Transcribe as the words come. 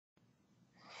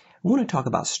I want to talk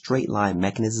about straight line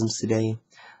mechanisms today.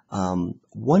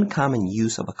 One common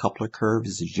use of a coupler curve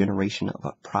is the generation of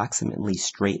approximately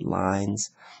straight lines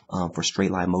for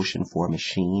straight line motion for a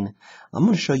machine. I'm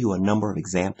going to show you a number of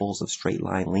examples of straight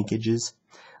line linkages.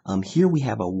 Here we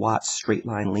have a Watts straight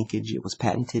line linkage. It was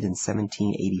patented in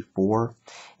 1784.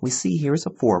 We see here is a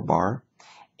 4-bar.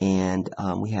 And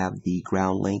we have the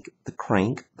ground link, the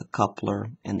crank, the coupler,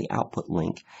 and the output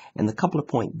link. And the coupler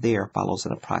point there follows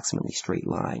an approximately straight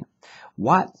line.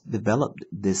 Watt developed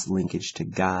this linkage to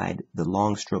guide the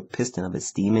long stroke piston of his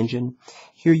steam engine.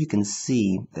 Here you can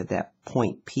see that that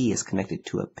point P is connected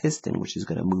to a piston which is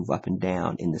going to move up and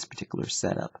down in this particular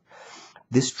setup.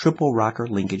 This triple rocker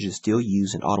linkage is still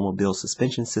used in automobile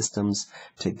suspension systems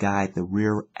to guide the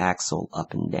rear axle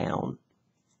up and down.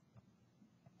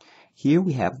 Here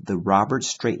we have the Roberts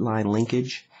straight line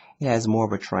linkage. It has more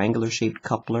of a triangular shaped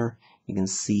coupler. You can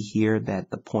see here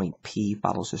that the point P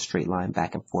follows a straight line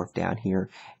back and forth down here,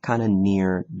 kind of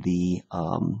near the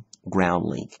ground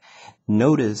link.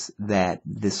 Notice that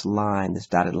this line, this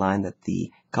dotted line that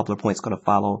the coupler point is going to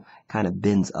follow, kind of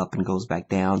bends up and goes back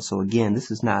down. So again,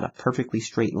 this is not a perfectly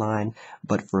straight line,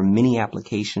 but for many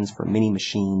applications, for many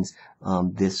machines,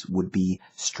 this would be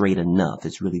straight enough.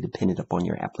 It's really dependent upon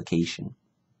your application.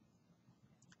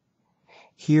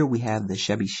 Here we have the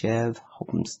Chevy Chev,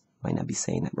 hope I might not be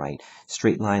saying that right,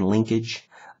 straight line linkage,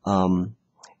 and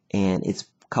its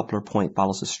coupler point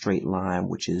follows a straight line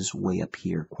which is way up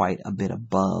here, quite a bit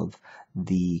above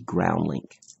the ground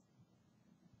link.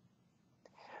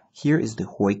 Here is the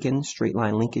Hawaikan straight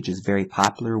line linkage. Is very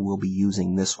popular. We'll be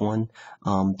using this one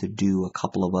to do a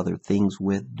couple of other things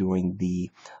with during the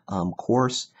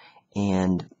course.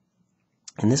 And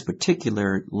in this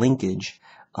particular linkage,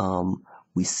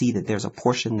 we see that there's a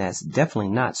portion that's definitely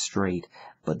not straight,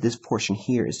 but this portion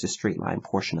here is the straight line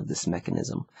portion of this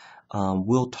mechanism.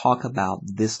 We'll talk about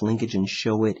this linkage and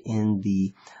show it in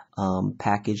the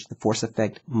package, the force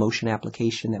effect motion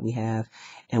application that we have.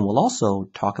 And we'll also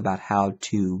talk about how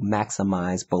to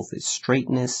maximize both its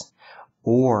straightness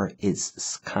or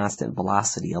its constant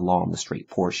velocity along the straight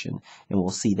portion. And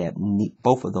we'll see that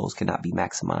both of those cannot be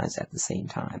maximized at the same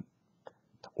time.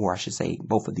 Or I should say,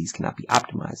 both of these cannot be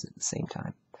optimized at the same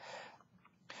time.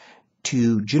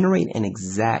 To generate an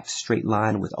exact straight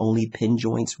line with only pin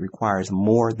joints requires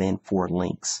more than 4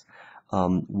 links.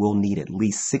 We'll need at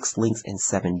least 6 links and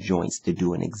 7 joints to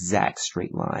do an exact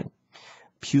straight line.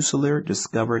 Pusler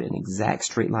discovered an exact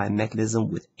straight line mechanism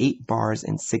with 8 bars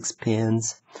and 6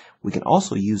 pins. We can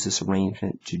also use this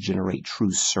arrangement to generate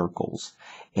true circles.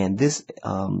 And this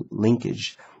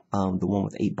linkage, the one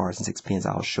with 8 bars and 6 pins,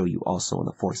 I'll show you also in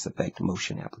the force effect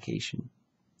motion application.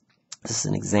 This is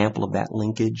an example of that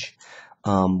linkage.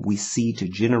 We see to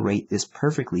generate this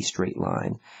perfectly straight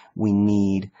line, we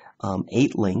need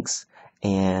 8 links,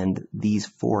 and these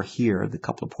 4 here, the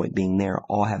coupler point being there,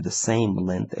 all have the same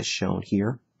length as shown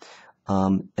here.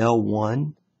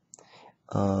 L1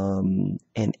 and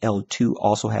L2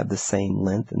 also have the same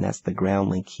length, and that's the ground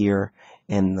link here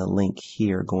and the link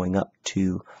here going up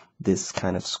to this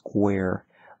kind of square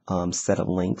set of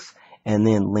links. And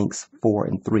then links 4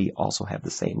 and 3 also have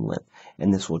the same length,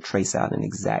 and this will trace out an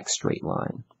exact straight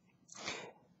line.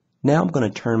 Now I'm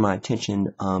going to turn my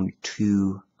attention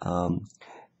to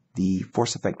the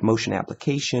force effect motion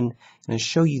application and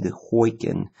show you the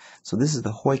Hawaikan. So this is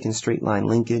the Hawaikan straight line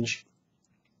linkage.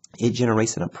 It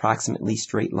generates an approximately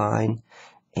straight line,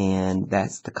 and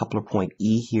that's the coupler point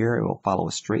E here. It will follow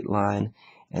a straight line,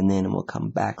 and then it will come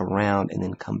back around and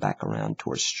then come back around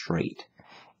towards straight.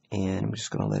 And I'm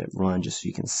just going to let it run just so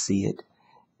you can see it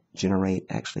generate.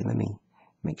 Actually, let me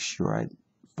make sure I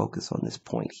focus on this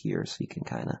point here so you can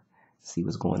kind of see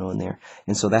what's going on there.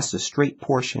 And so that's the straight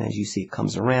portion. As you see, it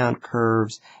comes around,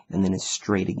 curves, and then it's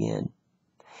straight again.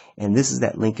 And this is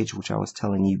that linkage which I was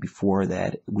telling you before,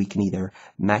 that we can either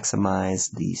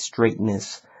maximize the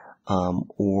straightness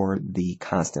or the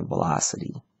constant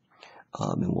velocity.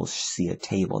 And we'll see a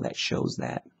table that shows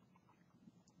that.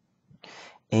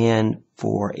 And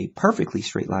for a perfectly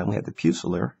straight line, we have the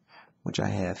Pusler, which I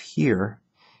have here.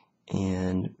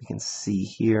 And we can see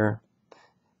here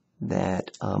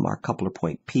that our coupler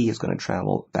point P is going to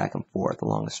travel back and forth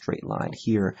along a straight line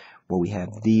here, where we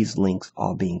have these links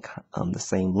all being the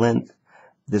same length,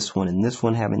 this one and this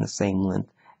one having the same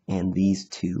length, and these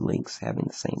 2 links having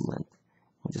the same length.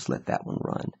 We'll just let that one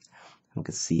run. You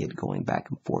can see it going back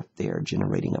and forth there,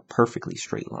 generating a perfectly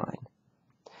straight line.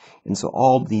 And so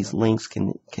all these links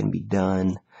can be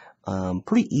done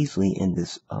pretty easily in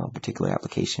this particular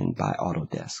application by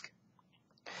Autodesk.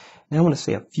 Now I want to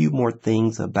say a few more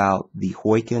things about the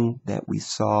Hawaikan that we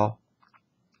saw.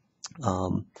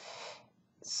 Let's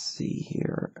see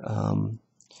here.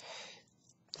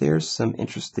 There's some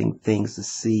interesting things to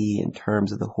see in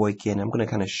terms of the Hawaikan. I'm going to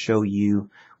kind of show you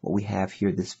what we have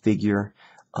here, this figure.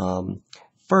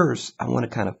 First, I want to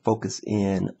kind of focus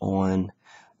in on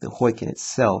the Hawaikan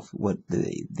itself, what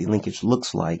the linkage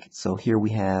looks like. So here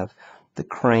we have the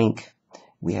crank,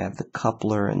 we have the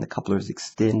coupler, and the coupler is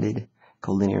extended,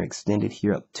 collinear extended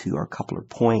here up to our coupler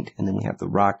point, and then we have the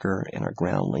rocker and our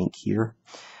ground link here.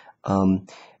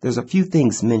 There's a few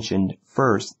things mentioned.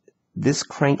 First, this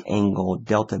crank angle,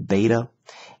 delta beta,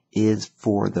 is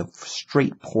for the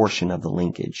straight portion of the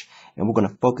linkage. And we're going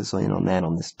to focus in on that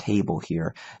on this table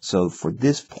here. So for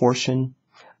this portion,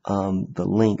 the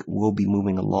link will be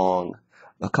moving along,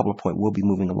 a coupler point will be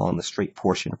moving along the straight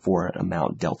portion for an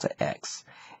amount delta x.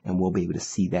 And we'll be able to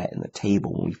see that in the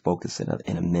table when we focus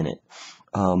in a minute.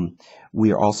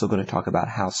 We are also going to talk about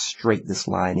how straight this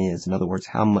line is. In other words,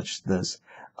 how much does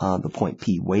the point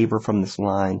P waver from this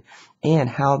line, and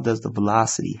how does the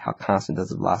velocity, how constant does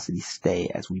the velocity stay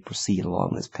as we proceed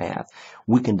along this path.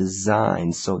 We can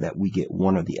design so that we get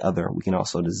one or the other. We can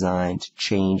also design to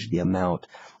change the amount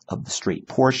of the straight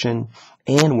portion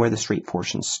and where the straight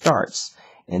portion starts,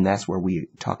 and that's where we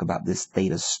talk about this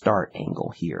theta start angle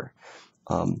here.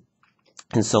 And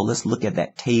so let's look at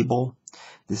that table.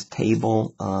 This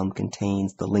table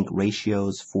contains the link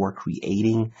ratios for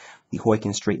creating the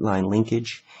Hawaikan straight line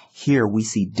linkage. Here we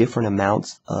see different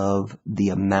amounts of the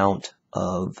amount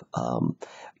of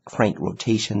crank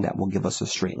rotation that will give us a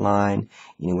straight line,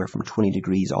 anywhere from 20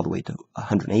 degrees all the way to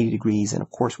 180 degrees. And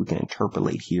of course we can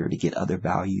interpolate here to get other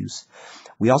values.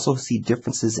 We also see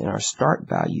differences in our start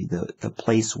value, the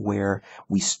place where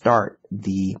we start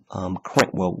the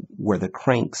crank, well, where the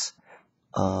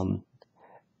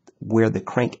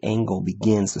crank angle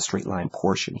begins the straight line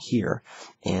portion here,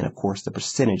 and of course the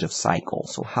percentage of cycle,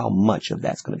 so how much of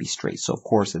that's going to be straight. So of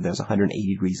course if there's 180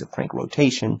 degrees of crank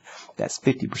rotation, that's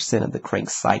 50% of the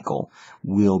crank cycle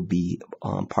will be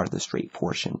part of the straight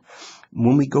portion.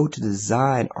 When we go to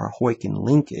design our Hawaikan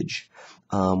linkage,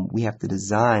 we have to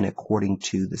design according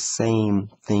to the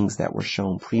same things that were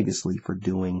shown previously for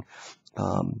doing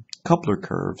coupler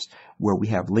curves, where we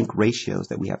have link ratios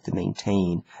that we have to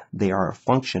maintain. They are a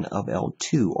function of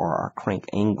L2, or our crank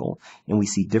angle, and we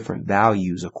see different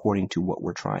values according to what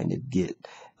we're trying to get,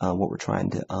 what we're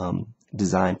trying to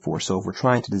design for. So if we're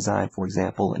trying to design, for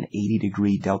example, an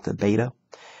 80-degree delta beta,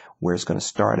 where it's going to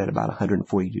start at about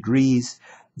 140 degrees,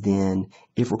 then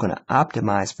if we're going to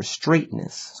optimize for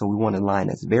straightness, so we want a line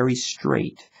that's very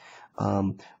straight,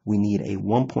 we need a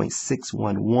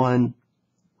 1.611,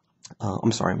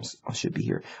 I'm sorry, I should be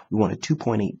here. We want a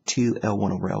 2.82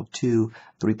 L1 over L2,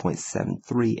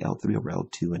 3.73 L3 over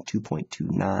L2, and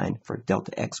 2.29 for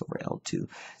delta X over L2.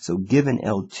 So given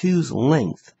L2's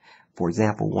length, for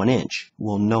example, 1 inch,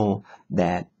 we'll know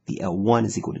that the L1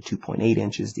 is equal to 2.8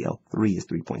 inches, the L3 is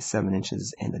 3.7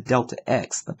 inches, and the delta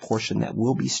X, the portion that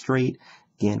will be straight,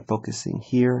 again focusing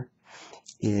here,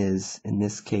 is in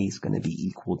this case going to be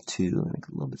equal to, make it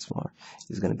a little bit smaller,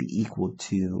 is going to be equal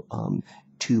to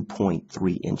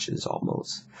 2.3 inches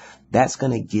almost. That's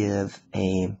going to give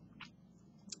a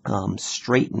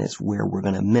straightness where we're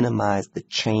going to minimize the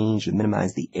change and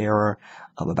minimize the error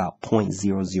of about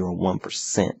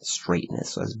 0.001% straightness.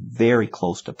 So it's very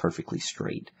close to perfectly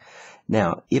straight.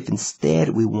 Now, if instead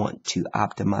we want to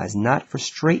optimize not for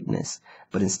straightness,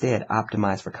 but instead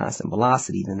optimize for constant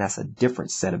velocity, then that's a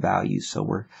different set of values. So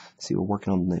we're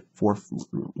working on the fourth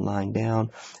line down.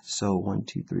 So 1,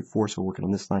 2, 3, 4. So we're working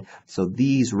on this line. So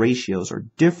these ratios are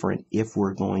different if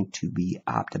we're going to be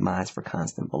optimized for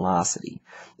constant velocity,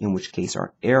 in which case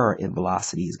our error in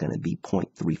velocity is going to be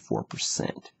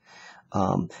 0.34%.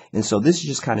 And so this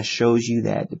just kind of shows you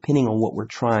that depending on what we're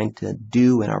trying to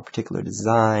do in our particular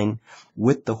design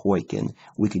with the Hawaikan,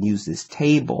 we can use this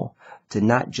table to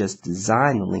not just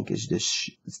design the linkage to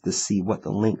see what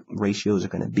the link ratios are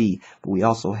going to be, but we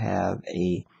also have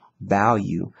a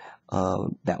value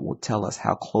that will tell us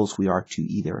how close we are to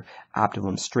either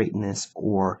optimum straightness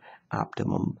or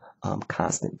optimum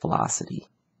constant velocity.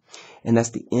 And that's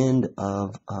the end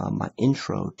of my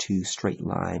intro to straight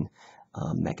line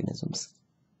mechanisms.